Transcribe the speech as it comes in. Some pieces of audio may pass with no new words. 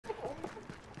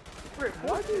Wait,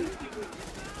 why do you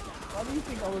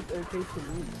think I was okay to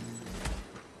lose?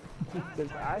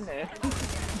 Because I know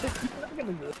you're not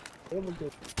gonna be able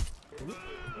to.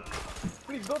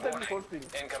 Please don't tell me whole thing.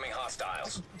 Incoming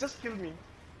hostiles. Just kill me.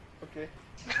 Okay.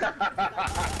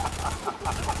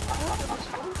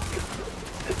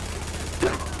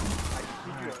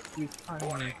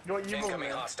 Warning. You're evil, Incoming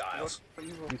man. hostiles. You're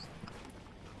evil.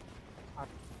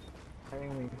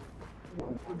 Anyway,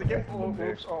 The game. Oh,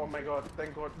 oops. Oh my god.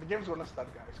 Thank god. The game's gonna start,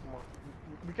 guys. Come on.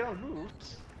 We cannot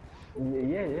lose.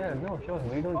 Yeah, no, sure,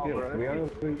 we don't care.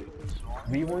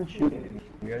 We won't shoot.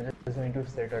 We are just going to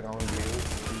sit around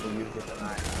you get an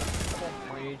eye.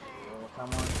 wait,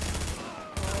 someone.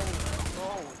 No.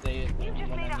 You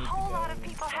just made a whole lot of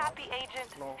people happy, Agent.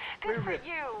 No. Good for Wait.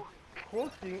 you. Whole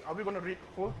thing. Are we gonna read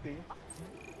whole thing?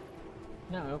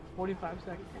 No, 45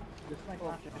 seconds. Just like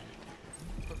last Okay. time.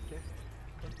 Okay.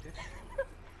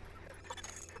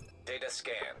 Data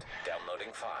scanned.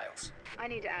 Downloading files. I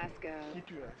need to ask Hit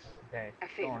you guys. Okay, a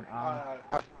go favor. on.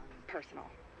 Personal.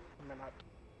 Man,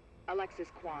 Alexis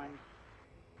Kwan.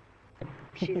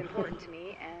 She's important to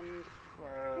me, and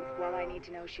well, I need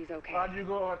to know she's okay. you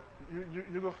go.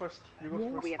 You go first. You go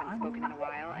first. We haven't spoken in a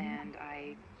while, and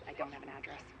I don't have an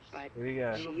address, but Here we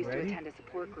go. she used Ready? to attend a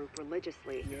support group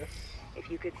religiously. Yes. If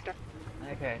you could start.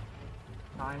 Okay.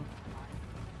 Time.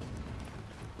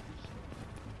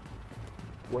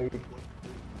 Wait.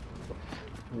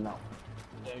 No.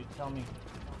 So tell me.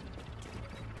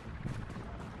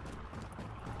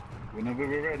 Whenever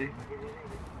we're ready.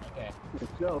 Okay.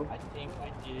 Let's go. I think I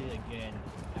did it again.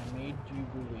 I made you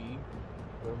believe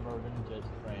we're more than just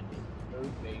friends. No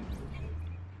baby.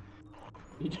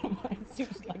 It might seem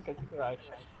like a crush,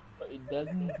 but it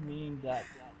doesn't mean that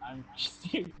I'm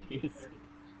serious.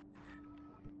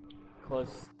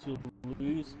 Cause to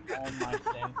lose all my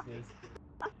senses,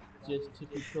 just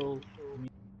typical me.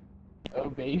 Oh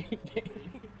baby.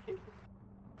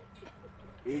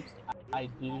 Oops, I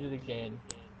did it again.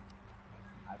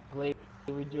 I played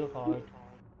with your heart.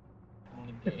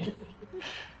 Again.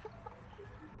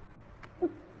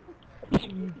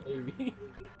 Baby.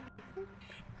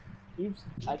 Oops,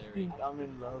 I think I'm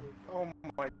in love. Oh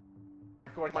my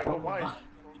god. My god. Why?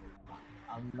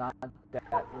 I'm not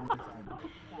that innocent.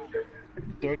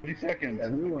 30 seconds.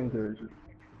 Everyone's urgent.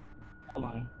 Come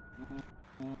on.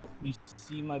 You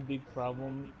see, my big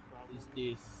problem is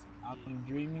this. I'm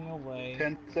dreaming away,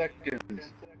 10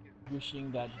 seconds.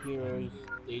 wishing that heroes,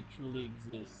 they truly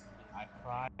exist. I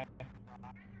cry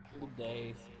all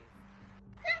days.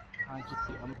 Can't you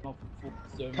see I'm not full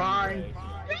so many Time. ways.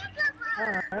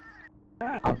 Alright.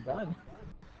 I'm done.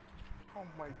 Oh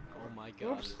my god. Oh my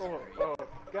god. Oops. Oh.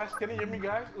 Guys, can you hear me,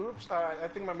 guys? Oops. I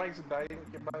think my mic's dying.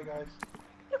 Okay, bye, guys.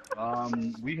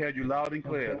 We had you loud and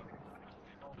clear.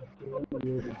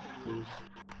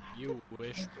 You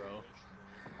wish, bro.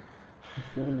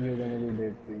 Soon you're gonna be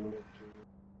dead for you.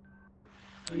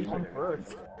 You went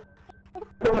first. I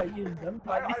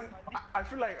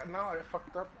feel like now I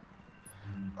fucked up.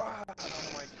 Oh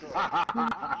my god.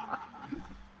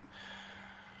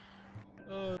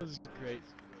 Oh, this is great.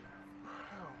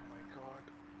 Oh my god.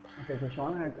 Okay, so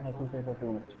Sean has to say for 2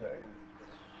 minutes, right?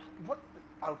 What?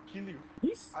 I'll kill you.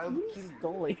 He's I'll kill you.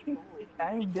 stalling.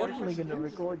 I'm definitely gonna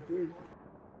record this.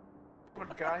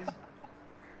 But guys.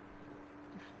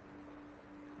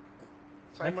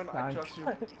 Simon, I trust you.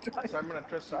 Simon, I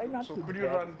trust Try you. not So to could you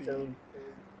get run the... so-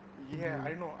 Yeah,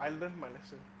 I know. I learned my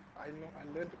lesson. I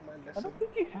learned my I lesson. don't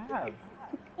think you have.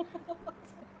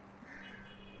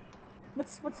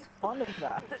 What's fun of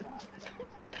that?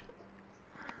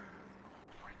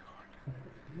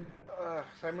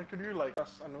 Simon, could you like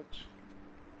us, Anuj?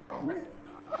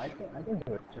 I can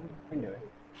do it. I can do it.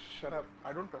 Shut up.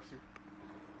 I don't trust you.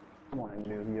 Come on,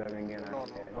 dude. You're again. No.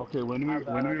 Okay, when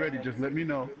we're ready, just let me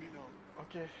know.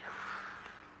 Okay.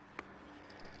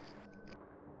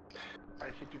 I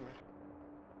hate you, man.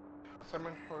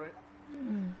 Simon, alright?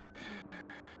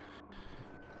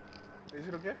 Is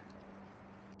it okay?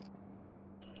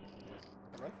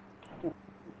 Simon?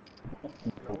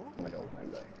 Hello? Oh my god.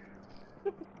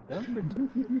 Don't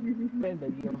pretend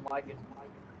that your mic is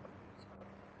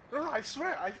No, I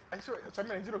swear. I swear.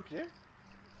 Simon, is it okay?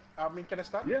 I mean, can I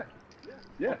start? Yeah.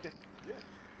 Okay.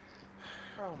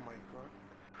 Oh my god.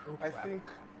 I think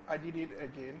I did it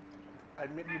again. I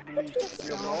made you believe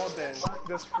we're more than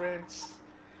just friends.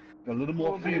 A little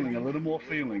more feeling, a little more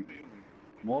feeling.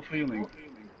 More feeling.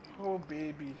 Oh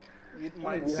baby. It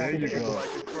might There you seem go. like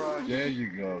a crush. There you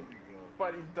go.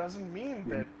 But it doesn't mean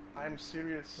that I'm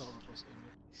serious.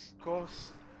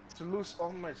 Cause to lose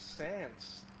all my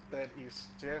sense, that is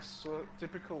just so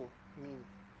typical me.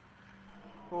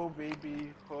 Oh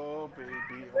baby, oh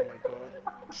baby, oh my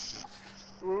god.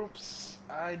 Oops,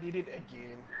 I did it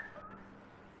again.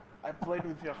 I played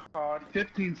with your heart,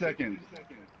 15 seconds.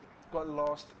 got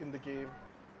lost in the game.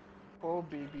 Oh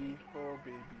baby, oh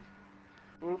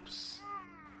baby. Oops,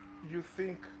 you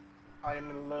think I am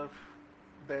in love,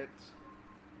 that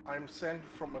I'm sent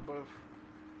from above.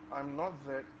 I'm not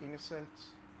that innocent.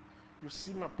 You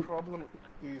see, my problem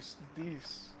is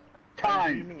this. I'm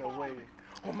Time. dreaming away.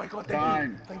 Oh my god, thank you,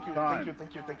 Time. thank you, thank you, Time.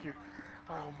 thank you, thank you.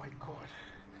 Oh my god.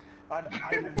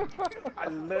 I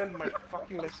learned my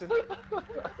fucking lesson.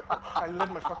 I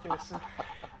learned my fucking lesson.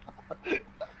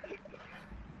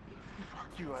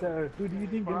 Fuck you, Adam. So, who do you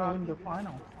think gonna Fuck. win the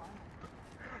final?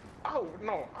 Oh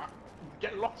no!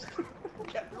 Get lost!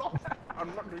 Get lost!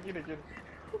 I'm not doing it again.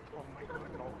 Oh my god,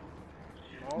 no.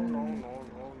 No, no, no,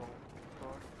 no, no.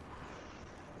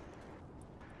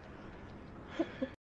 God.